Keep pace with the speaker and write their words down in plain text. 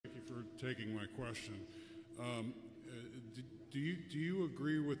taking my question. Do you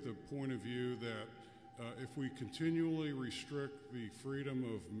agree with the point of view that if we continually restrict the freedom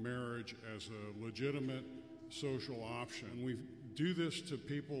of marriage as a legitimate social option, we do this to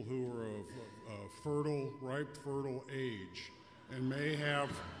people who are of ripe fertile age and may have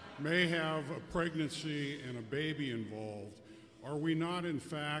a pregnancy and a baby involved, are we not in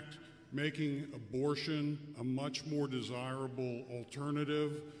fact making abortion a much more desirable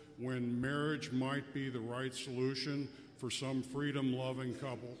alternative when marriage might be the right solution for some freedom-loving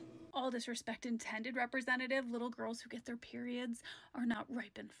couple? All disrespect intended, Representative. Little girls who get their periods are not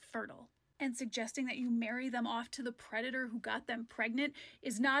ripe and fertile. And suggesting that you marry them off to the predator who got them pregnant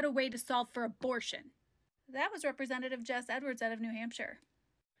is not a way to solve for abortion. That was Representative Jess Edwards out of New Hampshire,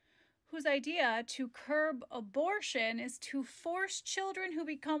 whose idea to curb abortion is to force children who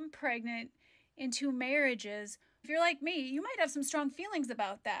become pregnant into marriages. If you're like me, you might have some strong feelings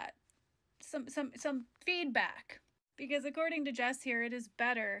about that. Some feedback. Because according to Jess here, it is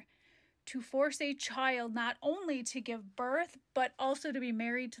better to force a child not only to give birth, but also to be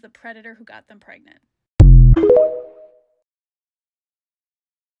married to the predator who got them pregnant.